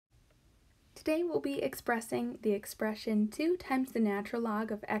Today we'll be expressing the expression 2 times the natural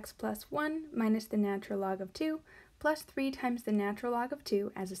log of x plus 1 minus the natural log of 2 plus 3 times the natural log of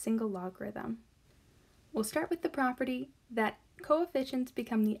 2 as a single logarithm. We'll start with the property that coefficients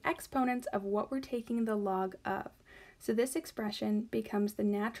become the exponents of what we're taking the log of. So this expression becomes the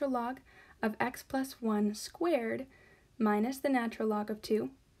natural log of x plus 1 squared minus the natural log of 2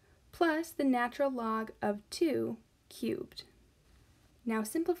 plus the natural log of 2 cubed. Now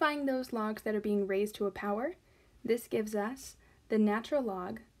simplifying those logs that are being raised to a power, this gives us the natural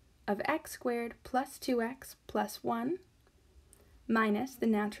log of x squared plus 2x plus 1 minus the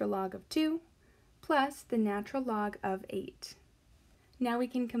natural log of 2 plus the natural log of 8. Now we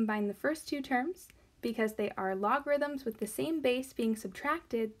can combine the first two terms. Because they are logarithms with the same base being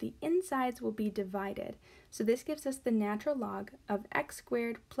subtracted, the insides will be divided. So this gives us the natural log of x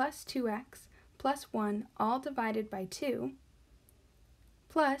squared plus 2x plus 1 all divided by 2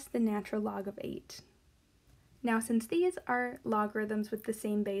 plus the natural log of 8. Now since these are logarithms with the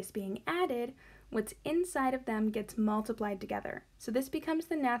same base being added, what's inside of them gets multiplied together. So this becomes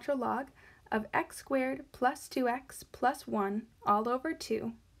the natural log of x squared plus 2x plus 1 all over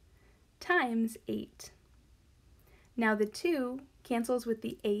 2 times 8. Now the 2 cancels with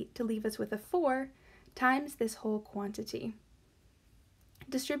the 8 to leave us with a 4 times this whole quantity.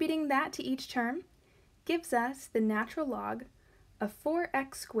 Distributing that to each term gives us the natural log of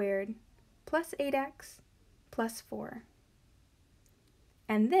 4x squared plus 8x plus 4.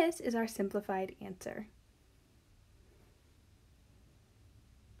 And this is our simplified answer.